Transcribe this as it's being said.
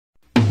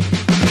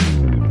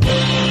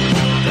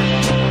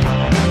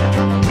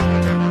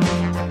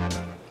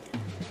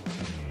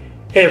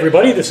Hey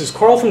everybody, this is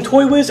Carl from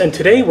ToyWiz, and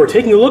today we're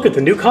taking a look at the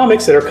new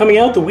comics that are coming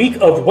out the week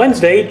of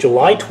Wednesday,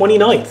 July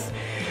 29th.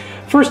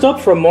 First up,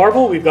 from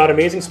Marvel, we've got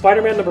Amazing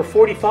Spider-Man number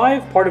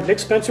 45, part of Nick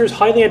Spencer's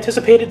highly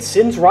anticipated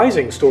Sins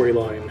Rising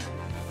storyline.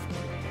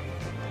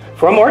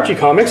 From Archie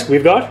Comics,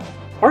 we've got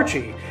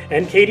Archie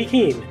and Katie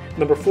Keene,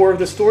 number 4 of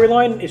the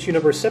storyline, issue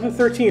number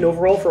 713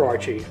 overall for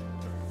Archie.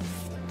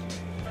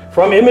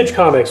 From Image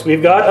Comics,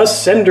 we've got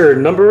Ascender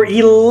number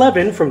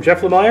 11 from Jeff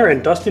Lemire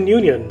and Dustin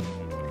Union.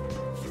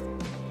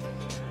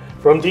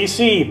 From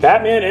DC,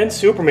 Batman and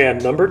Superman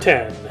number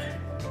 10.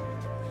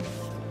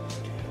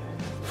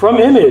 From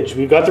Image,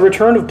 we've got the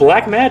return of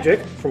Black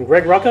Magic from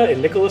Greg Rucka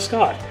and Nicola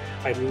Scott.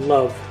 I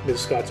love Ms.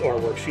 Scott's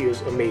artwork, she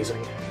is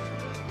amazing.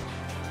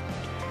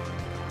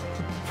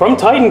 From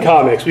Titan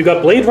Comics, we've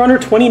got Blade Runner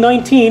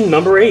 2019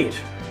 number 8.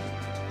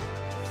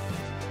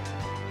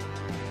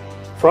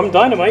 From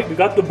Dynamite, we've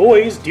got The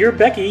Boys, Dear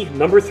Becky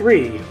number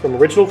 3 from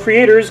original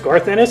creators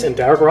Garth Ennis and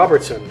Derek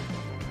Robertson.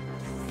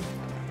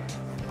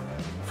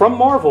 From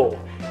Marvel,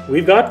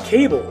 we've got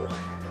Cable,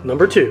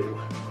 number 2.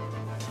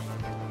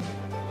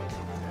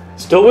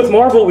 Still with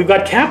Marvel, we've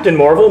got Captain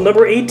Marvel,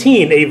 number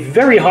 18, a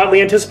very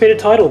hotly anticipated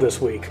title this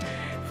week,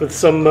 with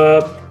some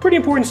pretty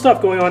important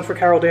stuff going on for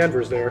Carol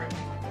Danvers there.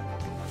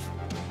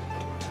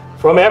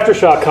 From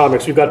Aftershock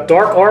Comics, we've got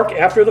Dark Ark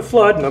After the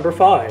Flood, number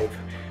 5,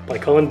 by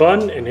Cullen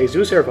Bunn and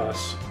Jesus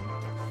Hervas.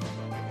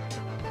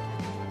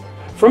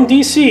 From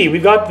DC,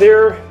 we've got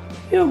their,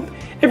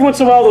 every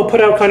once in a while they'll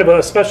put out kind of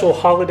a special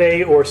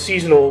holiday or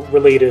seasonal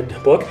related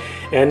book,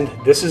 and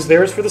this is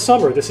theirs for the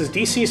summer. This is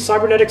DC's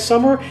Cybernetic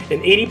Summer,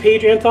 an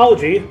 80-page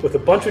anthology with a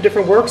bunch of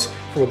different works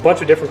from a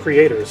bunch of different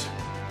creators.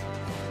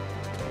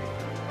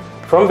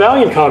 From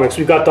Valiant Comics,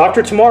 we've got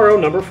Dr. Tomorrow,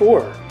 number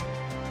 4.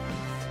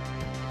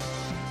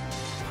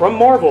 From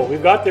Marvel,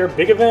 we've got their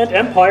big event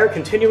Empire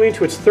continuing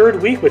to its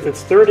 3rd week with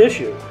its 3rd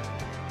issue.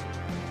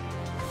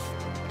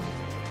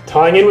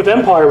 Tying in with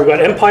Empire, we've got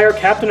Empire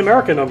Captain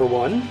America number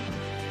 1.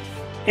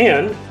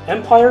 And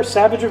Empire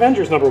Savage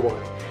Avengers number 1.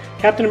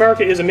 Captain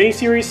America is a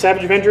miniseries,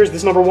 Savage Avengers,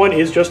 this number 1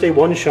 is just a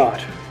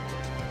one-shot.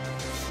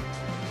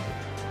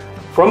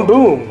 From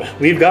Boom,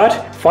 we've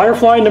got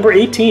Firefly number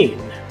 18.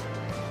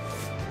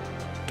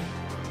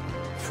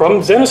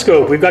 From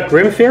Zenescope, we've got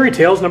Grimm Fairy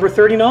Tales number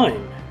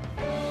 39.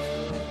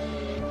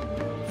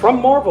 From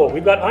Marvel,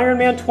 we've got Iron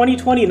Man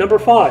 2020 number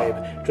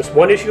 5. Just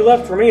one issue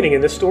left remaining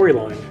in this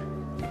storyline.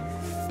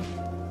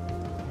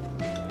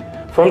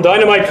 From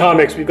Dynamite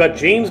Comics, we've got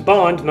James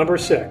Bond number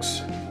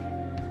 6.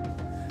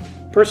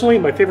 Personally,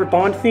 my favorite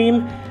Bond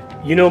theme,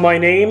 You Know My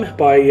Name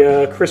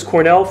by Chris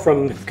Cornell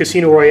from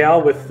Casino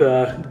Royale with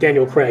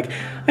Daniel Craig.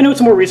 I know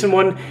it's a more recent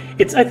one.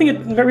 I think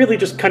it really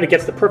just kind of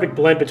gets the perfect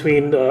blend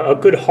between a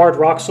good hard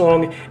rock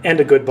song and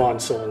a good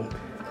Bond song.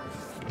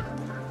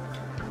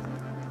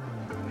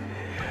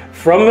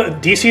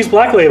 From DC's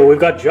Black Label, we've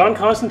got John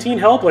Constantine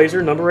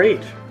Hellblazer number 8.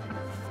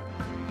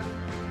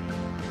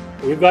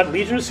 We've got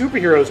Legion of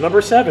Superheroes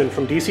number 7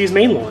 from DC's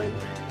mainline.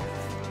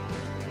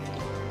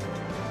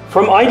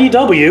 From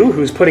IDW,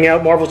 who's putting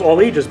out Marvel's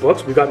All Ages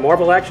books, we've got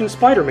Marvel Action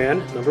Spider-Man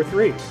number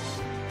 3.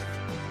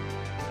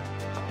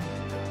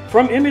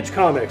 From Image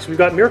Comics, we've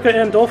got Mirka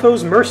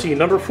Andolfo's Mercy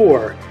number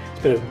 4.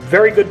 It's been a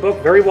very good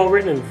book, very well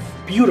written, and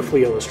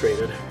beautifully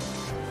illustrated.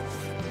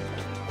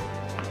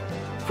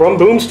 From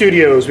Boom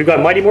Studios, we've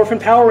got Mighty Morphin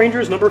Power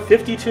Rangers number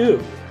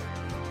 52.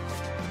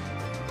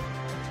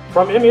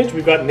 From Image,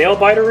 we've got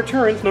Nailbiter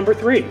Returns number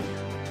 3.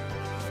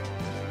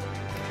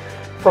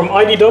 From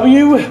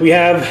IDW, we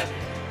have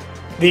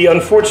the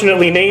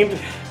unfortunately named,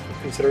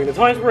 considering the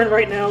times we're in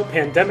right now,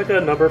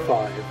 Pandemica number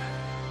 5.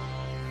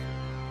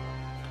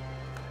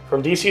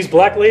 From DC's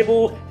Black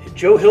Label,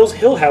 Joe Hill's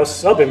Hill House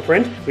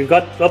sub-imprint, we've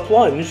got The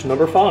Plunge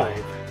number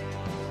 5.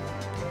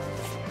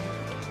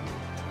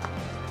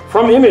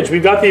 From Image,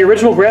 we've got the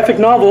original graphic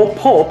novel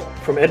Pulp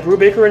from Ed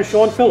Brubaker and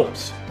Sean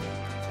Phillips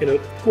in a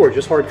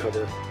gorgeous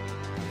hardcover.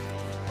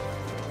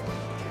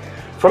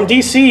 From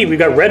DC, we've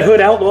got Red Hood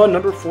Outlaw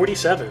number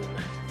 47.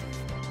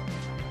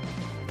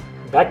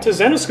 Back to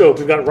Zenescope,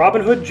 we've got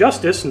Robin Hood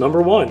Justice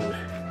number 1.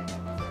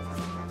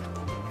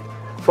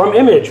 From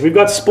Image, we've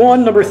got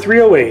Spawn number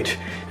 308,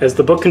 as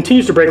the book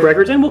continues to break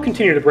records, and will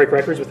continue to break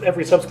records with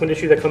every subsequent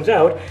issue that comes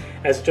out,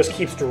 as it just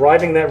keeps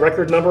driving that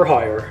record number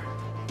higher.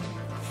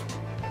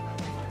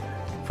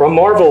 From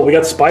Marvel, we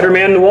got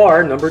Spider-Man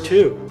Noir number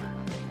 2.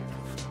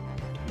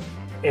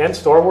 And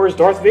Star Wars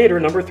Darth Vader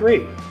number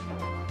 3.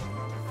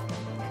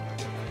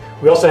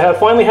 We also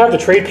finally have the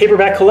trade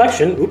paperback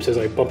collection, oops, as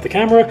I bumped the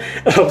camera,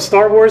 of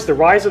Star Wars The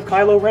Rise of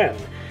Kylo Ren.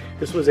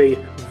 This was a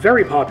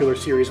very popular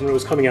series when it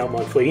was coming out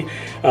monthly,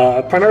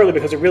 primarily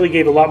because it really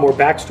gave a lot more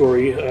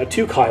backstory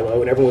to Kylo,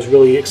 and everyone was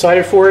really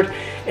excited for it,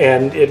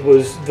 and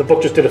the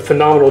book just did a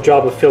phenomenal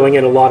job of filling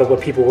in a lot of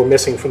what people were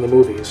missing from the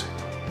movies.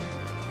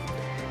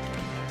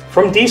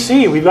 From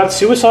DC, we've got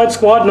Suicide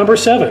Squad number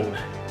 7.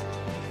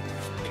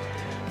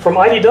 From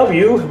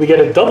IDW, we get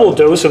a double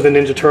dose of the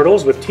Ninja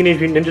Turtles with Teenage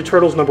Mutant Ninja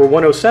Turtles number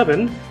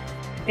 107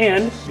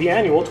 and the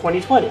annual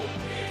 2020.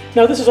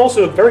 Now, this is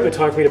also a very good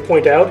time for me to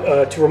point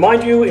out, to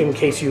remind you, in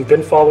case you've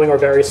been following our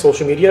various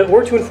social media,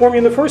 or to inform you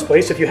in the first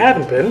place if you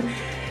haven't been,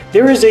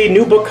 there is a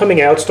new book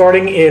coming out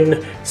starting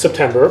in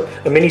September,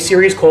 a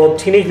mini-series called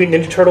Teenage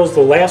Mutant Ninja Turtles: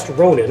 The Last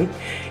Ronin.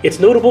 It's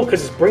notable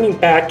because it's bringing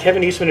back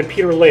Kevin Eastman and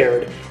Peter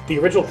Laird, the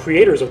original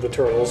creators of the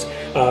Turtles,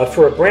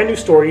 for a brand new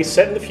story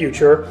set in the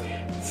future.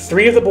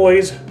 3 of the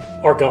boys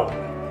are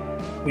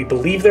gone. We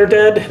believe they're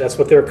dead. That's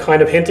what they're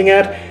kind of hinting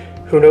at.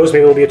 Who knows, maybe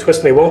there'll be a twist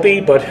and they won't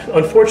be, but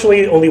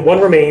unfortunately only one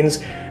remains,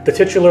 the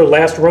titular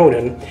Last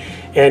Ronin,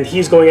 and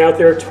he's going out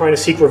there trying to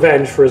seek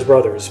revenge for his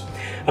brothers.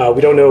 We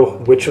don't know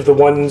which of the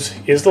ones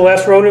is the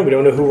Last Ronin, we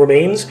don't know who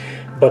remains,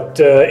 but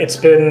it's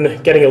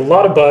been getting a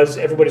lot of buzz,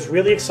 everybody's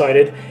really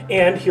excited,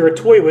 and here at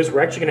ToyWiz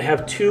we're actually going to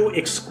have 2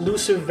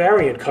 exclusive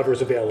variant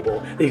covers available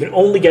that you can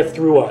only get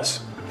through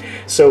us.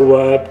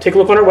 So take a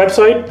look on our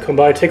website, come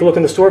by, take a look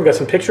in the store, we've got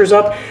some pictures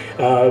up.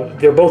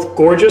 They're both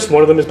gorgeous.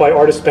 One of them is by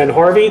artist Ben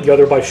Harvey, the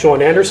other by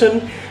Sean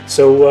Anderson.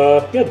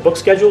 So yeah, the book's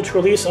scheduled to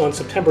release on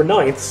September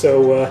 9th,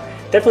 so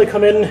definitely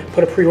come in,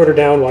 put a pre-order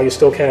down while you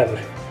still can.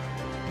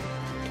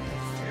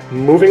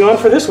 Moving on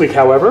for this week,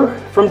 however,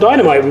 from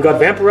Dynamite, we've got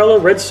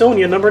Vampirella Red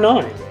Sonja number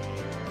 9.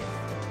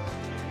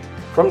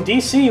 From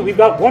DC, we've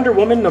got Wonder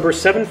Woman number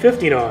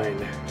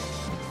 759.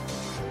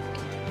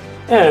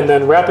 And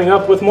then wrapping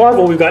up with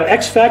Marvel, we've got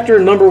X-Factor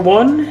number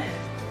 1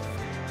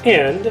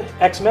 and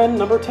X-Men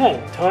number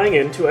 10, tying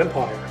into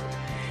Empire.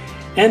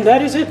 And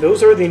that is it.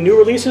 Those are the new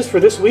releases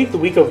for this week, the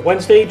week of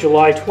Wednesday,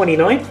 July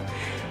 29th.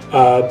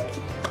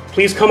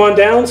 Please come on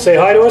down, say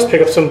hi to us,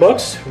 pick up some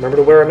books. Remember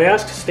to wear a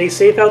mask, stay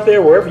safe out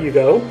there wherever you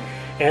go,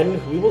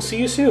 and we will see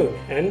you soon.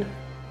 And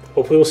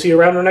hopefully we'll see you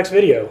around in our next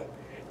video.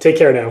 Take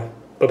care now.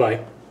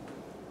 Bye-bye.